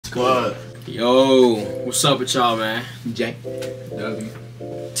Squad. Yo, what's up with y'all, man? J W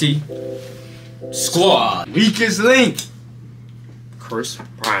T Squad. Weakest link. Chris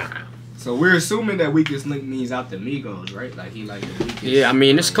Brown. So we're assuming that weakest link means out the Migos, right? Like he like the weakest. Yeah, I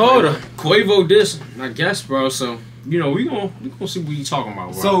mean it's called a QUAVO diss, I guess, bro. So you know we gonna see what you talking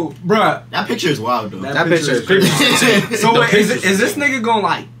about, bro. So, bruh, That picture is wild, though. that picture is crazy. So wait, is this nigga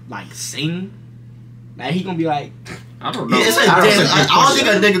gonna like sing? Like he gonna be like, I don't know. Yeah, I don't think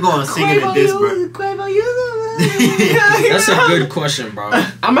a nigga gonna sing it in this, bro. QUAVO, you. That's a good question, bro.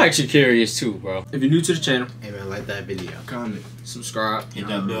 I'm actually curious too, bro. If you're new to the channel, Hey man, like that video. Comment. subscribe. Hit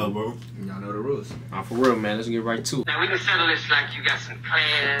that bell, bro. Y'all know the rules. For real, man. Let's get right to it. Now we can settle this like you got some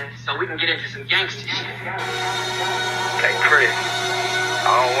plans, so we can get into some gangster shit. Hey Chris, I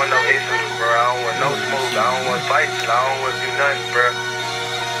don't want no issues, bro. I don't want no smoke. I don't want fights. I don't want to do nothing, bro.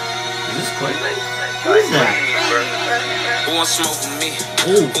 Is this QUAVO? Who is that? Who wants smoke with me?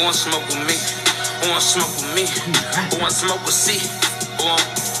 Ooh. Who wants smoke with me? Who wants smoke with me? Who wants smoke with C? Who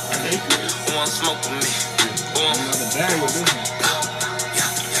wants smoke with me? Who wants...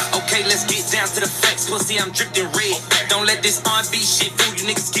 Okay, let's get down to the facts. Pussy, I'm dripping red. Don't let this R&B shit fool you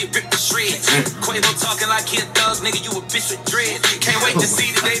niggas get ripped to shreds. QUAVO talking like he a thug, nigga, you a bitch with dread. Can't wait to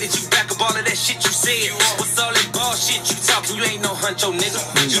see the day that you back up all of that shit you said. What's all that bullshit you talking? You ain't no huncho, nigga.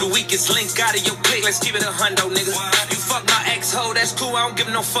 You the weakest link out of your clique. Let's keep it a hundo, nigga. You fuck my ex-hoe, that's cool. I don't give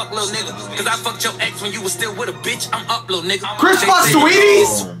no fuck, little nigga. Cause I fucked your ex when you was still with a bitch. I'm up, little nigga. Chris fuck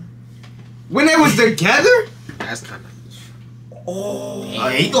Sweeties when they was together. That's kind of. Oh,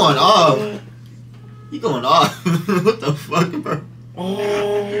 he going off. He going off. What the fuck, bro?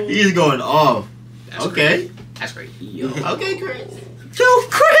 Oh. He's going off. That's Okay. Crazy. That's great. Yo. Okay, Chris. Yo,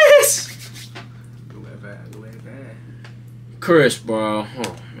 Chris. Go ahead. Chris, bro.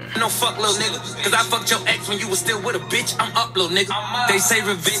 Oh, man. No fuck, little nigga. Cause I fucked your ex when you was still with a bitch. I'm up, little nigga. They say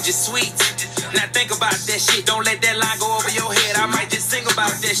revenge is sweet. Now think about that shit. Don't let that line go over your head. I might just sing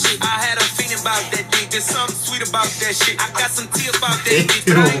about that shit. I had a feeling about that dick. There's something sweet about that shit. I got some tea about that bitch,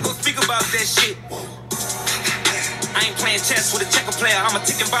 but I ain't gonna speak about that shit. I ain't playing chess with a checker player. I'm a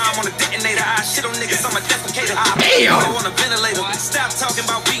ticking bomb on a detonator. I shit on niggas, I'm a defecator. I go on a ventilator. Stop talking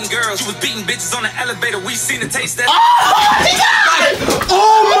about beating girls. You was beating bitches on the elevator. We seen the taste that.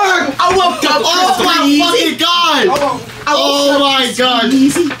 Oh my! Oh my fucking god! Oh my god!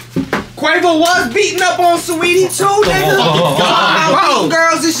 QUAVO was beating up on Sweetie too, nigga. Beating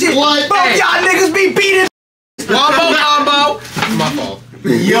girls and shit. What? Both y'all niggas be beating. Combo. My fault.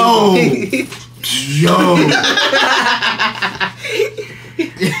 Yo! Yo!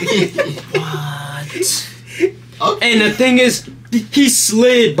 Okay. And the thing is, he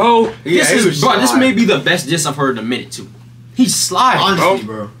slid, bro. Yeah, this may be the best diss I've heard in a minute too. He slid, Honestly,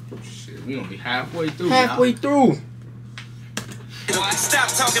 bro. Shit, we gonna be halfway through. halfway through. Stop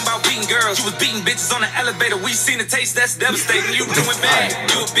talking about beating girls. You was beating bitches on the elevator. We seen the taste that's devastating. You doing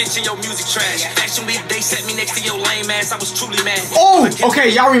bad. You a bitch and your music trash. Action week, they set me next to your lame ass. I was truly mad. Oh, okay,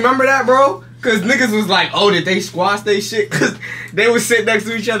 y'all remember that, bro? Cause niggas was like, oh, did they squash they shit? Cause they was sitting next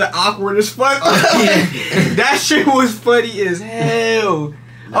to each other awkward as fuck. That shit was funny as hell.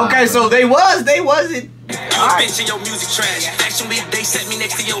 Okay, so they wasn't. You a bitch and your music trash. Action week, they set me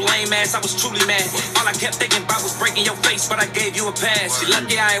next to your lame ass. I was truly mad. All I kept thinking about was breaking your face, but I gave you a pass. You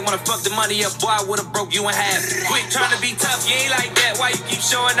lucky I ain't wanna fuck the money up, boy. I would've broke you in half. Quit trying to be tough, you ain't like that. Why you keep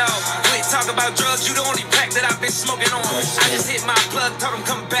showing off? Quit talking about drugs, you the only pack that I've been smoking on. I just hit my plug, told him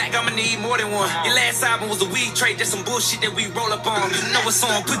come back, I'ma need more than one. Your last album was a weed trade, just some bullshit that we roll up on. You know what's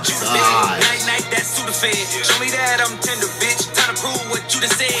on, put you to bed. Night night, that's Sudafed. Show me that I'm tender, bitch. Time to prove what you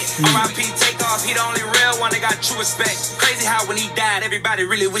done said. R.I.P. take off, he the only real one that got true respect. Crazy how when he died, everybody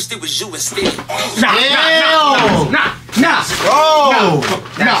really wished it was you instead. Damn! Nah. Bro!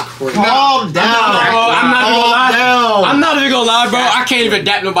 Calm down. I'm not even gonna lie, bro. I can't even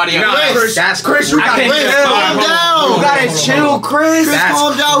dap nobody up. Chris, That's Chris, you gotta calm down. You gotta chill, Chris.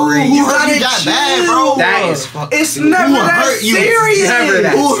 Calm down. You Who hurt gotta you that chill. bad, bro? That is fucking. It's never that hurt you? serious. Never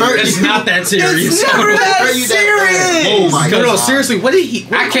that. Who hurt It's you? not that serious. It's never that hurt you that bad? serious. Oh my No, god. seriously, what did he?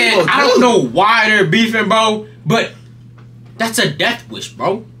 I can't. I don't know why they're beefing, bro. But that's a death wish,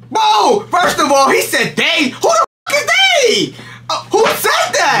 bro. Bro, first of all, he said they. Who the fuck is they? Who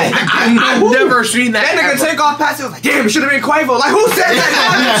said that? I've never seen that. That nigga ever. take off past it was like, damn, it should have been QUAVO. Like, who said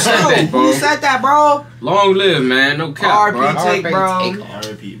that? bro. Who said that, bro? Long live, man. No cap, bro. RP take, bro.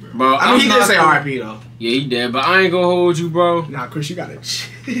 R.I.P., bro. Bro, I mean, he did not say gonna- RP though. Yeah, he dead, but I ain't gonna hold you, bro. Nah, Chris, you gotta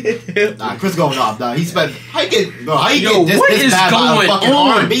chill. Nah, Chris going off, dog. He spent. How you get Yo, this, what this is bad by going a fucking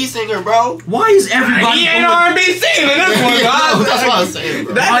on? R&B singer, bro? Why is everybody He ain't going? R&B singer this one, No, dog. that's what I'm saying,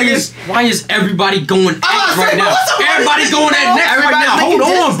 bro. Why is everybody going about to at say, right bro, now? what's up with Everybody this going nigga, at bro? next right now. Hold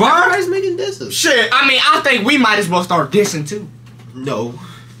on, bro. Everybody's making disses. Shit, I mean, I think we might as well start dissing too. No.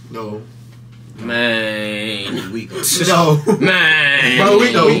 Man. We go. No. Man. Bro,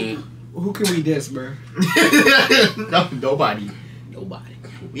 we know. Who can we diss, bro? No, nobody. Nobody.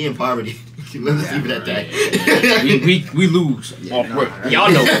 We in poverty. Let's leave it at that. We lose. Yeah, nah,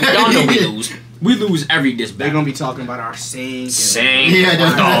 Y'all know we lose. We lose every diss They're battle. gonna be talking about our sink. Sink, Yeah, the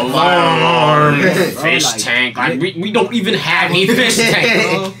that's- alarm, Bro, fish like, tank. Like we don't even have a fish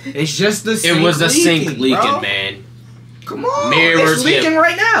tank, Bro, it's just the sink. It was the sink leaking, bro. man. Come on, Mirrors it's leaking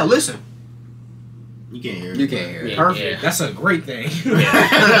right now. Listen, You can't hear it. You can't hear it. Yeah. perfect. That's a great thing.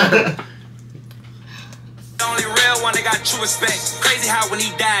 The only real one that got true respect. Crazy how when he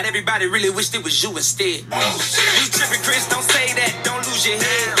died, everybody really wished it was you instead. You tripping, Chris, don't say that, don't lose your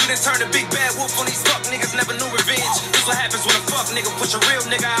head. You done turned a big bad wolf on these fuck niggas, never knew revenge. This what happens when a fuck nigga push a real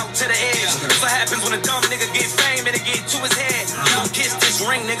nigga out to the edge. This what happens when a dumb nigga get fame and it get to his head. You gon' kiss this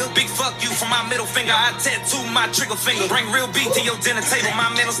ring, nigga. Big fuck you from my middle finger. I tattoo my trigger finger. Bring real beat to your dinner table. My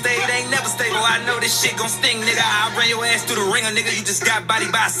mental state ain't never stable. I know this shit gon' sting, nigga. I ran your ass through the ringer, nigga. You just got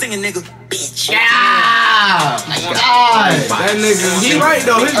bodied by a singing nigga. Bitch. Ah! My God! That nigga, he right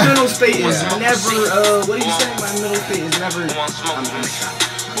though. His mental state is Yeah. never. What do you say? My mental state is never.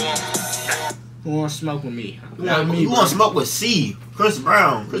 Who want smoke with me? Who wants smoke with me? You want to smoke with C? Chris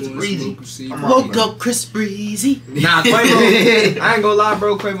Brown, Chris Who wanna Breezy. smoke with C? I'm Woke bro. up Chris Breezy. Nah, Quavo. I ain't gonna lie,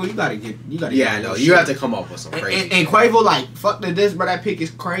 bro. Quavo, you gotta get. Yeah, no, you have to come up with some crazy. And Quavo, like, fuck the diss, bro. That pick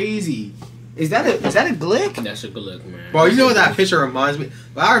is crazy. Is that a glick? That's a good look, man. Bro, you know what that picture reminds me?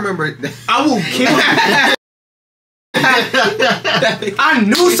 But I remember. I will kill you. I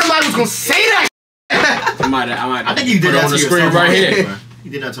knew somebody was gonna say that. I think you did put it that on to the screen yourself, right here. bro. He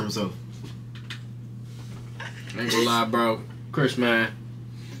did that to himself. I ain't gonna lie, bro. Chris, man.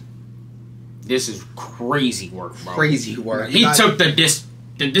 This is crazy work, bro. Crazy work. He took the diss.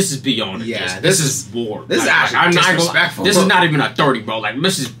 This is beyond the Yeah, diss. this This is war. this is Like, actually I'm not gonna lie. disrespectful. This is not even a 30, bro. Like,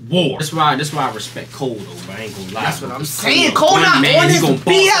 this is war. That's why I respect Cole, though, bro. I ain't gonna lie. That's what I'm Because saying. Cole man, not on he this gonna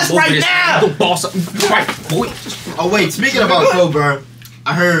boss BS up over right this. now. He gonna boss up. Right, boy. Oh wait, speaking about Cole, bro,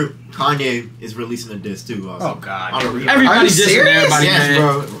 I heard Kanye is releasing a diss too. Also. Oh God. On the- Everybody Are you dissing serious? everybody, Yes, man.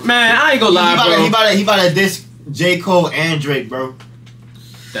 bro. Man, I ain't gonna lie, bro. He about to diss J. Cole and Drake, bro.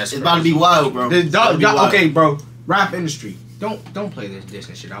 That's It's about to be wild, bro. It's about to be wild. Okay, bro. Rap industry. Don't play this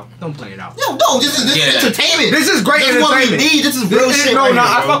and shit out. Don't play it out. No, this is Yeah. entertainment. This is great This is what we entertainment. need. This is real shit. No, right no, here,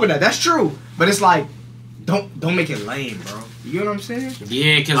 I bro. fuck with that. That's true. But it's like, don't make it lame, bro. You get what I'm saying?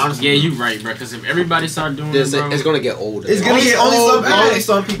 Yeah, cause Honestly, you right, bro. Cause if everybody start doing This, it, bro, it's gonna get older. It's gonna get Only old,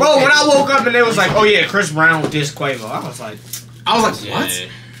 some people. Bro, when I can't. woke up and they was like, oh yeah, Chris Brown dissed Quavo, I was like, what? Yeah.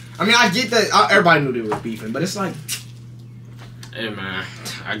 I mean, I get that everybody knew they were beefing, but it's like, Hey man,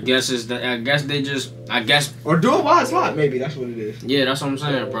 I guess or do it while it's hot. Maybe that's what it is. yeah, that's what I'm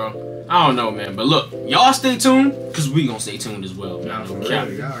saying, bro. I don't know, man, but look, y'all stay tuned, cause we gonna stay tuned as well, man. No cap.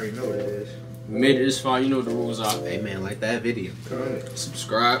 I already know what it is. We made it this far, you know what the rules are. Hey man, like that video.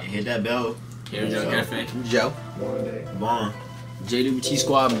 Subscribe. Hit that bell. Here we go, Cafe. Joe. One day. Come on. JWT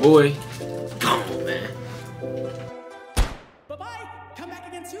Squad boy. Come on, man. Bye-bye. Come back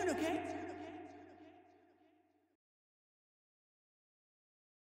again soon, okay?